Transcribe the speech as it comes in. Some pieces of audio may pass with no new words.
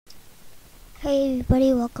Hey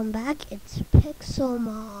everybody, welcome back. It's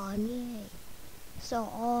Pixelmon, yay. So,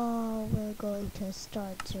 we're going to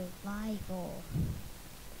start survival.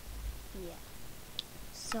 Yeah.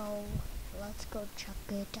 So, let's go check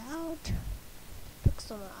it out.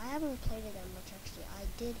 Pixelmon, I haven't played it that much actually. I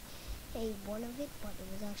did one of it, but it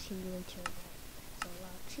was actually really terrible. So, a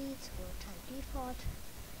lot of cheats, more time default,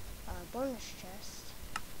 bonus chest,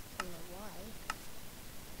 I don't know why,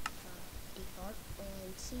 default,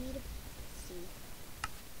 and seed.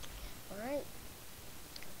 Alright,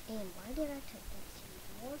 and why did I take that seed?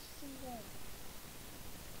 More seed.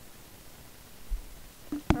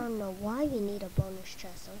 I don't know why we need a bonus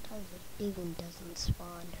chest. Sometimes the big one doesn't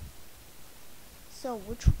spawn. So,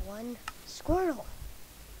 which one? Squirtle!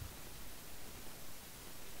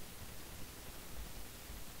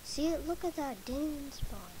 See it? Look at that. Didn't even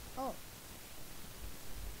spawn. Oh.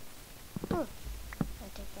 I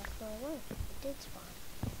take that for a win. It did spawn.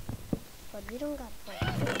 But we don't got 4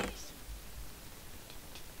 points.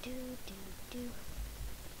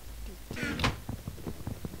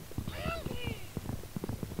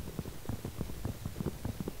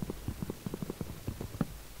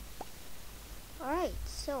 Alright,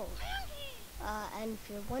 so, and if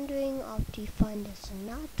you're wondering, Optifine does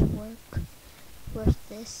not work with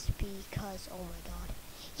this because, oh my god.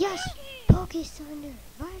 Yes! Pokestthunder!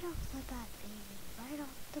 Right off the bat, baby. Right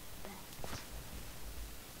off the bat.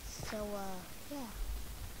 So, yeah.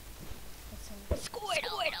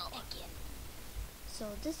 Squirtle again. So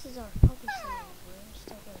this is our Pokestthunder. We're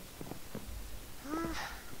still going.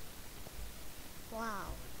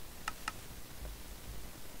 Wow.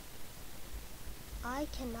 I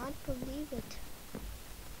cannot believe it.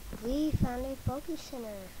 We found a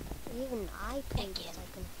Pokestthunder. Even I played this, I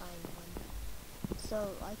can find one. So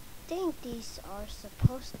I think these are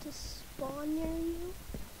supposed to spawn near you.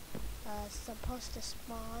 Supposed to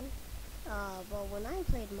spawn. But when I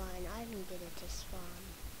played mine, I didn't get it to spawn.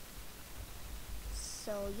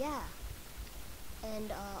 So yeah.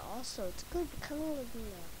 And also it's good coming within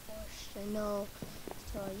the forest. I know.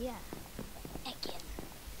 So yeah. Again.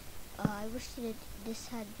 I wish that this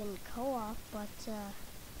had been co-op, but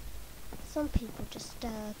some people just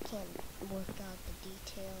can't work out the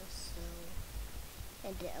details. So,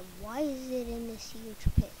 and why is it in this huge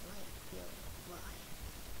pit? Like, really, why?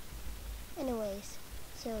 Anyways,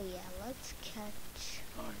 so yeah, let's catch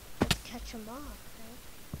them off,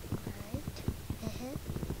 right? Alright.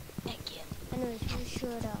 Again. Anyways, we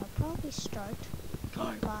should probably start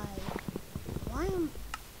by why am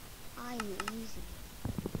I easy?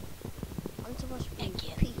 I'm supposed to be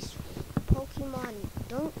peaceful. Pokemon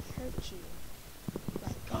don't hurt you.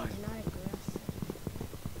 Like, they're not aggressive.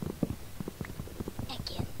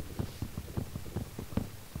 Again.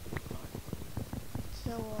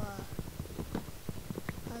 So,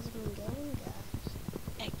 how's it been going,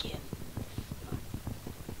 guys? Again.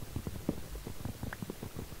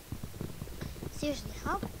 Seriously,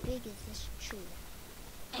 how big is this tree?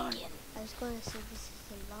 Again. I was going to say this is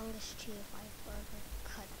the longest tree I've ever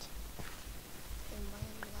cut in my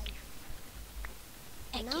life.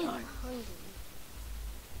 And now I'm hungry.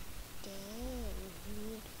 Dang, we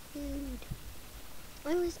need food.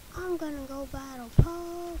 Anyways, I'm gonna go battle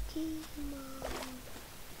Pokemon.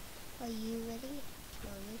 Are you ready?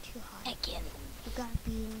 No, you're too high. Again. You gotta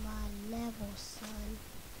be in my level, son.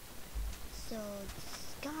 So,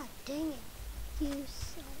 god dang it. You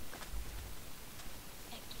suck.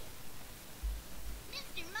 Again.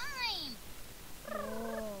 Mr. Mime!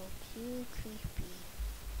 Whoa, too creepy.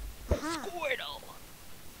 Aha! Squirtle!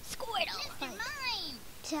 Mr. Mime!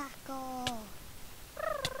 Tackle!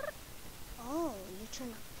 Oh, you're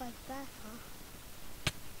trying to fight back, huh?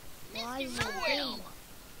 Why you Squirtle!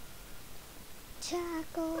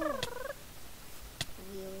 Tackle!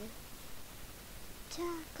 Really?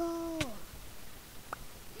 Tackle!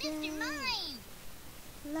 Mr. Mime!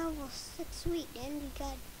 Level 6, sweet, and we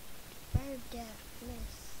got bird death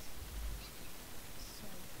miss. So,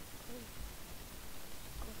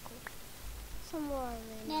 cool. Some more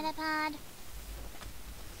Metapod.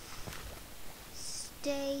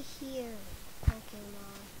 Stay here,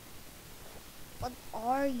 Pokemon. What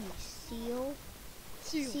are you, seal?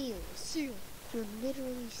 Seals. You're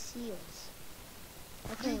literally seals.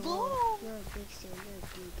 Okay, well, you're a big seal. You're a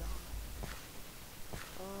dugong.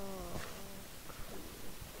 Oh,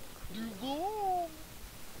 cool.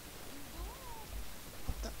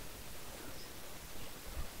 What the?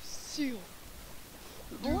 Seal.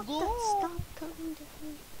 What the? Stop coming to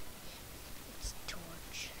me. It's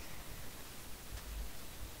torch.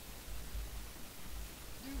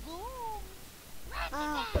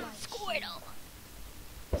 Rapidash.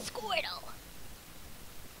 Squirtle.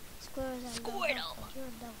 Squirtle's at level Squirtle. 1, you're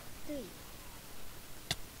level 3.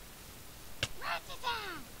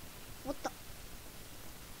 Rapidash. What the?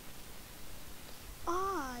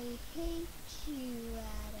 I hate you,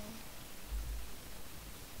 Adam.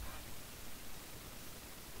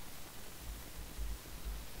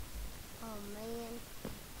 Oh man,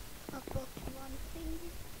 a Pokemon thing.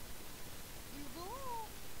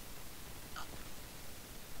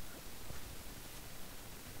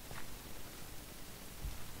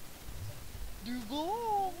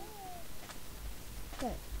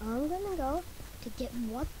 Good. I'm gonna go to get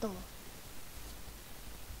what though?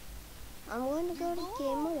 I'm going to go to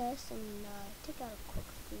game with us and take out a quick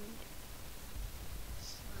food.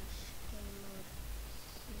 Slash game mode.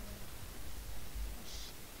 Slash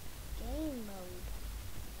game mode.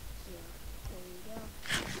 Here we go.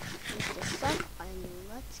 Use this up and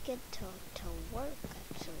let's get to work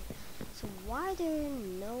actually. So why there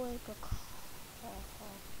no apricot?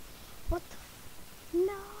 What the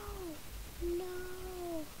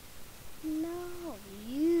No,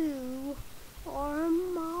 you are a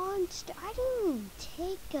monster. I didn't even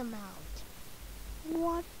take him out.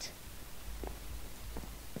 What?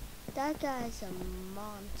 That guy's a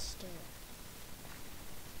monster.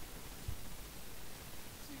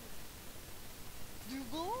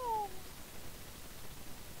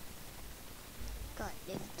 God,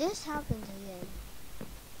 if this happens again.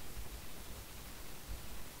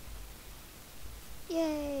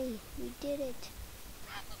 Yay, we did it.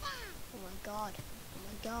 Oh my god. Oh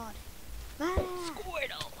my god. Ah!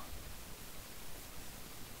 Squirtle.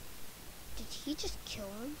 Did he just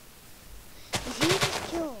kill him? Did he just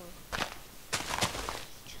kill him?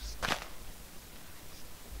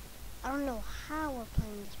 I don't know how we're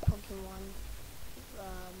playing this Pokemon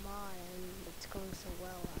mod and it's going so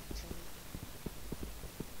well actually.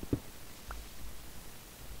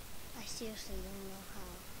 I seriously don't know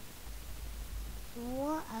how.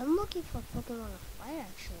 What? I'm looking for Pokemon to fight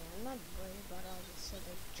actually. I'm not worried about all this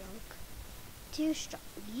other junk. Too strong.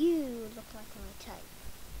 You look like my type.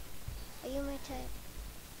 Are you my type?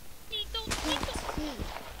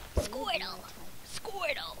 Squirtle.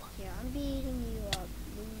 Squirtle. Here, I'm beating you up,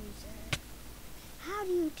 loser. How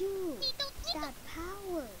do you do that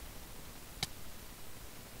power?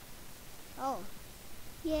 Oh.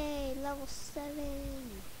 Yay, level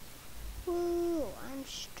 7. Woo, I'm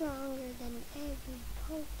stronger than every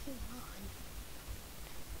Pokemon.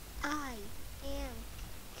 I am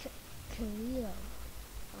Kirito.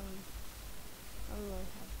 I'm going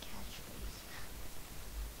to have a catchphrase.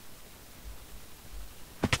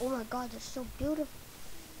 Oh my god, they're so beautiful.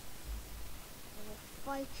 I will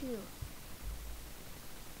fight you.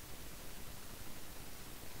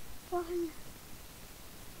 Run.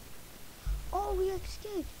 Oh, we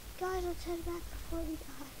escaped. Guys, let's head back before we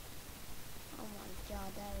die. Oh my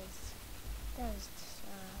god, that is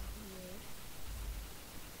weird.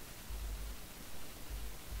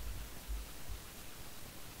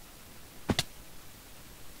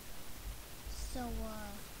 So,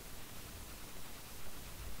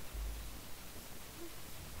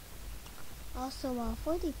 also,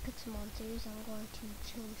 for the Pixelmon series, I'm going to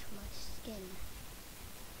change my skin.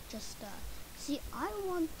 Just, see, I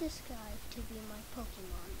want this guy to be my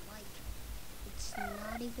Pokemon. Like, it's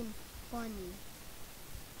not even funny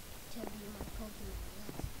to be my Pokemon.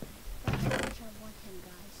 That's how much I want him,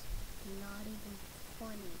 guys. Not even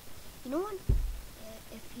funny. You know what?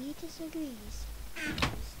 If he disagrees,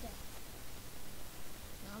 he's dead.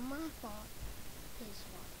 Not my fault. His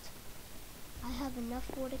fault. I have enough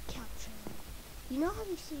for to capture him. You know how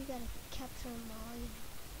you say you gotta capture him all?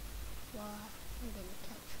 Well, I'm gonna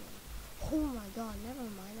capture him. Oh my god, never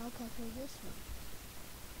mind. I'll capture this one.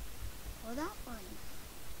 Or that one.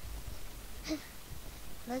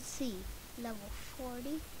 Let's see. Level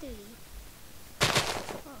 43.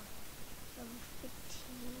 Oh, level 15.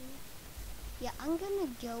 Yeah, I'm gonna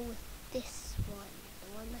go with this one. The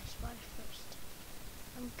one I spotted first.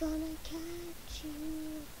 I'm gonna catch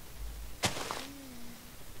you. Yeah.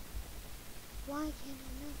 Why can't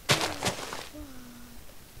I not do it?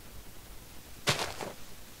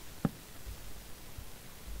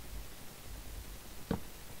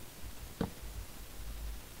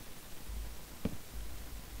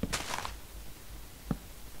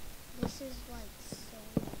 This is like so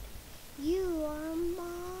weird. You are a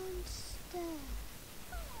monster.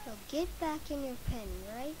 So get back in your pen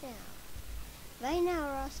right now. Right now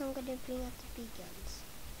or else I'm gonna bring up the beacons.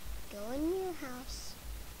 Go in your house.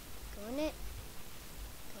 Go in it.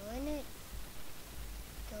 Go in it.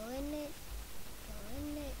 Go in it. Go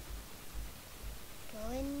in it. Go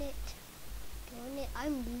in it. Go in it.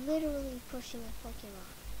 I'm literally pushing a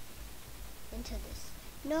Pokemon into this.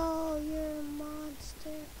 No, you're a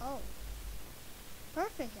monster. Oh.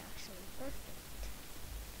 Perfect, actually. Perfect.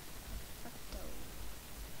 Perfecto.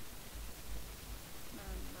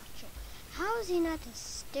 Macho. How is he not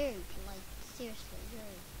disturbed? Like, seriously, you're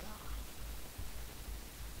a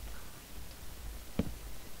god.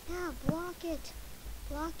 Yeah, block it.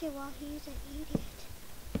 Block it while he's an idiot.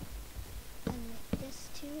 And make this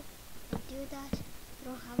too. And do that. You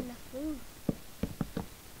don't have enough room.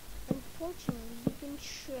 Unfortunately, you've been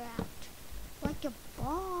trapped. Like a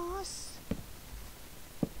boss.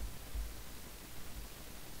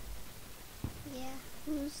 Yeah,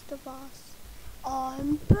 who's the boss?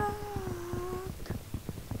 I'm back!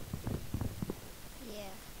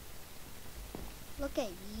 Yeah. Look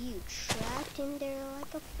at you, trapped in there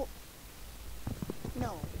like a fool.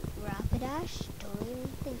 No, Rapidash, don't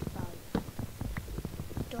even think about it.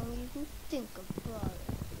 Don't even think about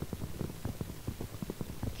it.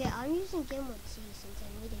 Okay, I'm using Game Mode C since I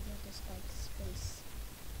need to give this guy space.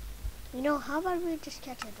 You know, how about we just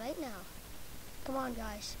catch it right now? Come on,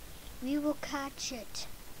 guys. We will catch it.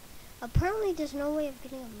 Apparently, there's no way of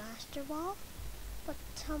getting a Master Ball. But,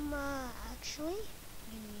 actually,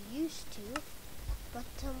 you used to. But,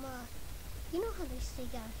 you know how they say you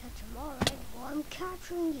gotta catch them all, right? Well, I'm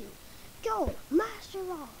capturing you. Go, Master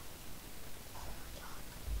Ball. Oh my god.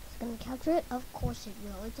 It's gonna capture it? Of course it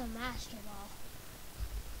will. It's a Master Ball.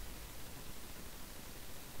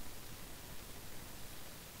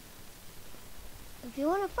 If you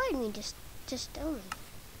wanna fight me, just tell me.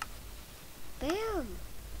 Bam!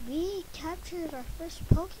 We captured our first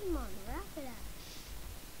Pokemon, Rapidash.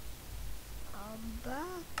 I'm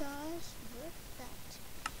back, guys, with that.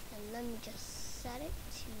 And let me just set it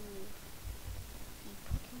to the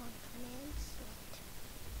Pokemon command select.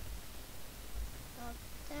 Up,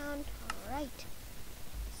 down, alright.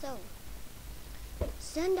 So,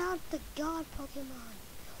 send out the God Pokemon.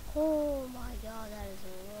 Oh my god, that is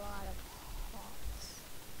a lot of hops.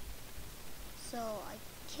 So, I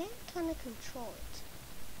can't kind of control it.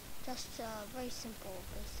 Just very simple,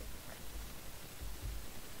 basic.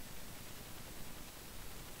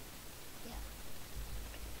 Yeah.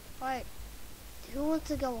 Alright. Who wants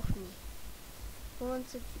to go with me? Who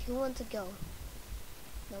wants to go?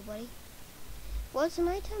 Nobody? Well, it's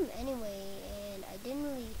nighttime anyway, and I didn't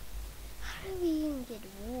really. How did we even get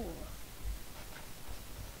wool?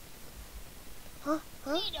 Huh?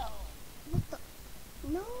 What the?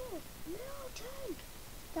 No, Jen.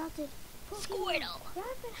 That's it. Squirtle.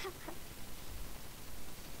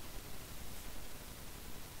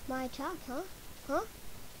 My attack, huh? Huh?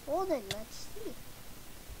 Well then, let's see.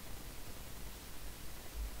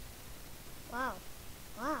 Wow.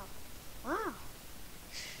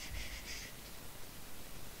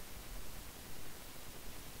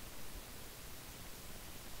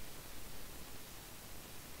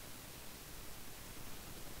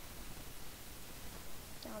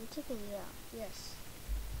 I'm taking it out. Yes.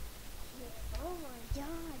 Yeah. Oh my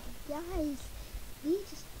god, guys. I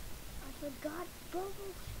forgot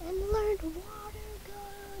bubble and learned water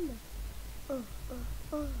gun.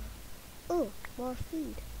 Oh, more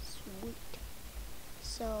food. Sweet.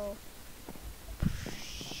 So,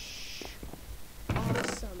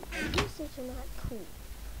 awesome. And these things are not cool.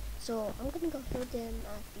 So, I'm gonna go heal them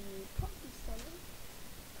at the Poke Center.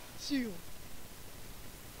 See you.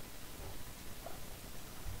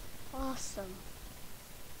 Awesome.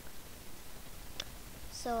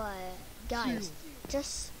 So, guys,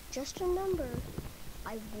 just remember,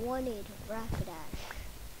 I wanted Rapidash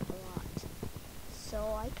a lot, so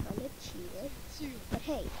I kind of cheated. But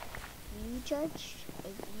hey, you judged.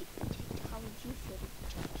 How would you feel if you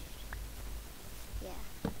judged? Yeah.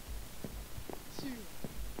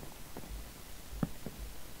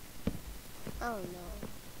 I don't know.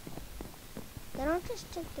 Then I'll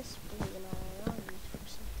just take this blue and I'll use it for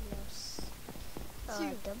something else.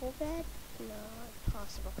 Double bed? No,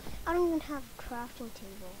 impossible. I don't even have a crafting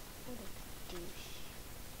table. What a douche.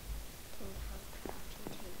 Don't have a crafting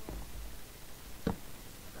table.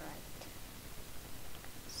 Alright.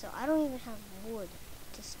 So I don't even have wood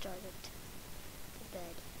to start it. The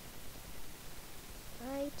bed.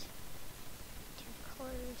 Right. 2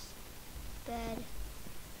 colors. Bed.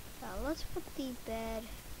 Let's put the bed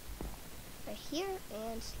right here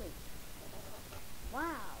and sleep.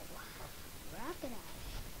 Wow. Rapidash.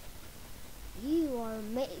 You are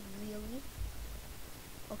really?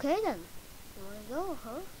 Okay then. You wanna go,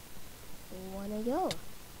 huh? You wanna go?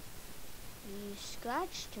 You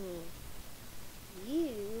scratched me.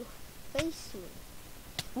 You faced me.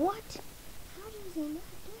 What? How is he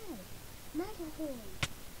not dead? Mega Horn.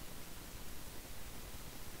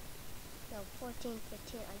 No, 14,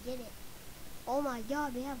 15. I get it. Oh my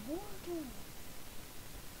god, we have water.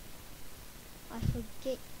 I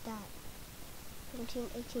forget that. 17,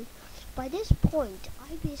 18. By this point,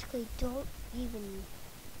 I basically don't even...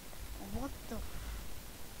 What the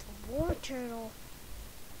water turtle?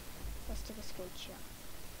 Let's take a screenshot.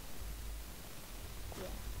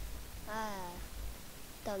 Yeah.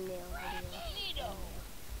 Thumbnail video.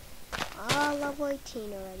 Level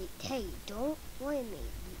 18 already. Hey, don't blame me.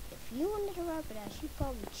 If you wanted a Rapidash, you'd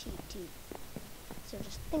probably cheat too. So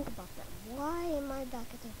just think about that. Why am I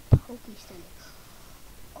back at the Poke Center?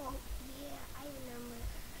 Oh, yeah, I remember.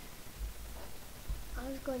 I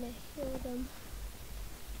was going to heal them.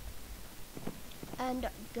 And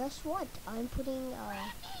guess what? I'm putting water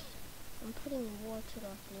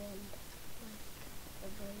at the end. Like, the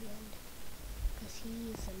very end. Because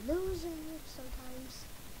he's a loser sometimes.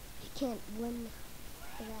 He can't win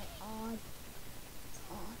for that odd.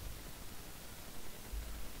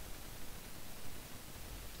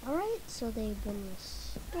 Alright, so they've been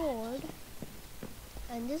restored.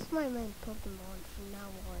 And this is my main Pokemon from now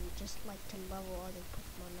on, just like to level other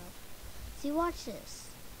Pokemon up. See, watch this.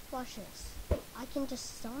 Watch this. I can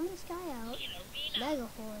just summon this guy out. Mega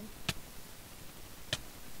Horn.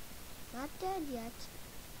 Not dead yet.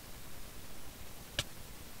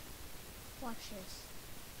 Watch this.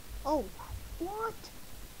 Oh, what?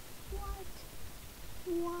 What?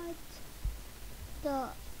 What?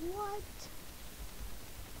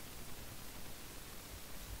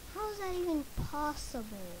 How is that even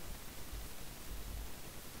possible?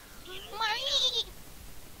 Marie!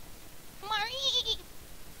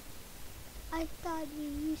 I thought we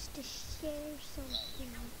used to share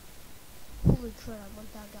something. Holy crap, I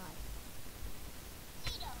want that guy.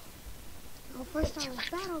 Oh, first time was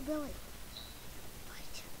Battle Billy.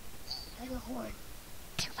 Right. Mega Horn.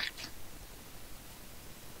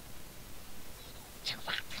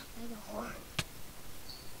 Mega Horn.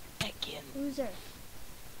 Again. Loser.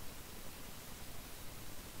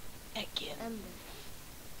 Ember.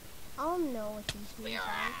 I don't know what these moves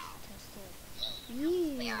are. Testing. You,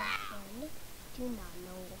 my friend, do not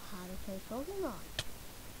know how to play Pokemon.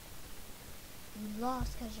 You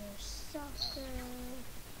lost because you're a sucker.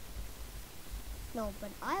 No,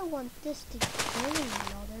 but I want this to gain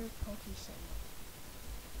another Pokemon.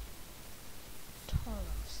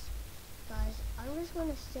 Tauros. Guys, I'm just going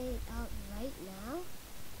to say it out right now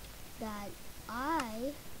that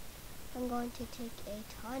I am going to take a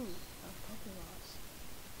ton of Pokeballs.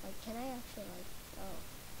 Like, can I actually,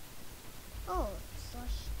 oh,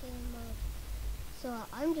 slash game mode. So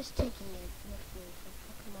I'm just taking it with me for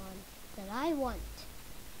Pokemon that I want.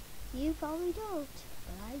 You probably don't,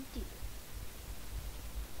 but I do.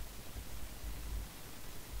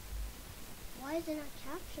 Why is it not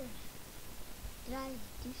captured? Did I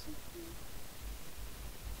do something?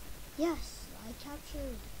 Yes, I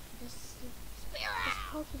captured this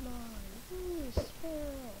Pokemon. Ooh,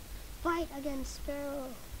 Squirtle. Fight against Sparrow.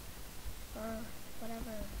 Or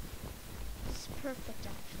whatever. It's perfect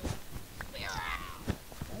actually.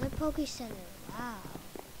 Another Poke Center. Wow.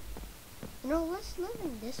 You know, let's live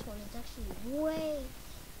in this one. It's actually way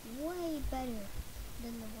better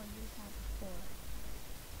than the one we had before.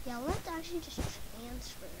 Yeah, let's actually just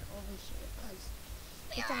transfer over here because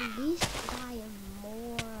it's at least I am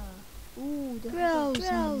more. Ooh, the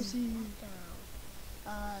drowsy.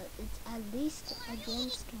 It's at least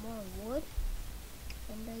against more wood.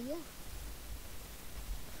 And yeah.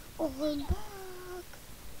 Oh, I'm back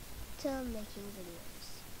to making videos.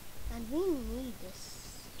 And we need this.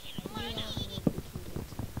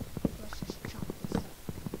 Let's just chop this up.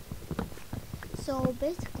 So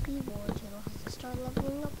basically, Wartail has to start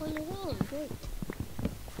leveling up on his own. Great.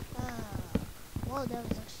 Well, that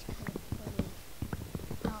was actually kind of funny.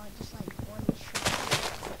 How I just like one shot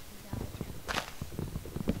he died.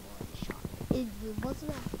 One shot. It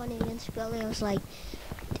wasn't that funny against Squirtle. I was like,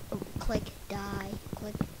 click, die,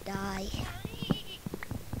 click, die.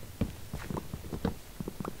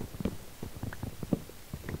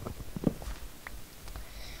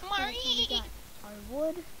 We got our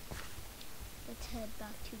wood. Let's head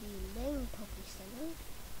back to the lame Poke Center.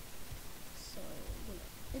 So, you know,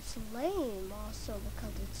 it's lame also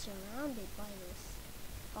because it's surrounded by this.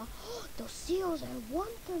 Oh, those seals! I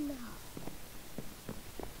want them now.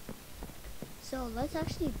 So let's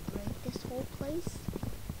actually break this whole place.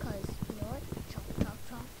 Cause you know what? Chop, chop,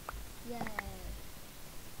 chop. Yeah.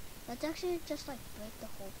 Let's actually just like break the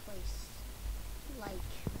whole place. Like,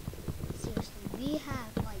 seriously, we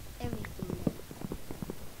have like everything there.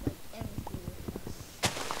 Like everything with us.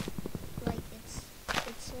 Like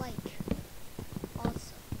it's like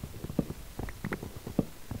awesome.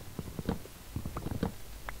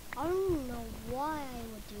 I don't even know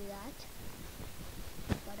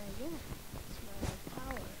yeah, it's my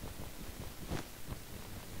power.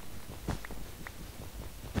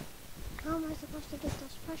 How am I supposed to get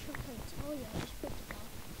those pressure plates? Oh yeah, I just picked it up.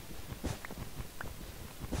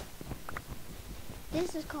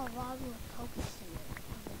 This is called robbing a Pokestone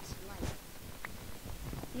of its life.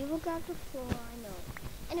 You will grab the floor, I know.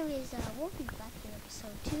 Anyways, we'll be back in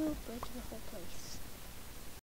episode 2, breaking the whole place.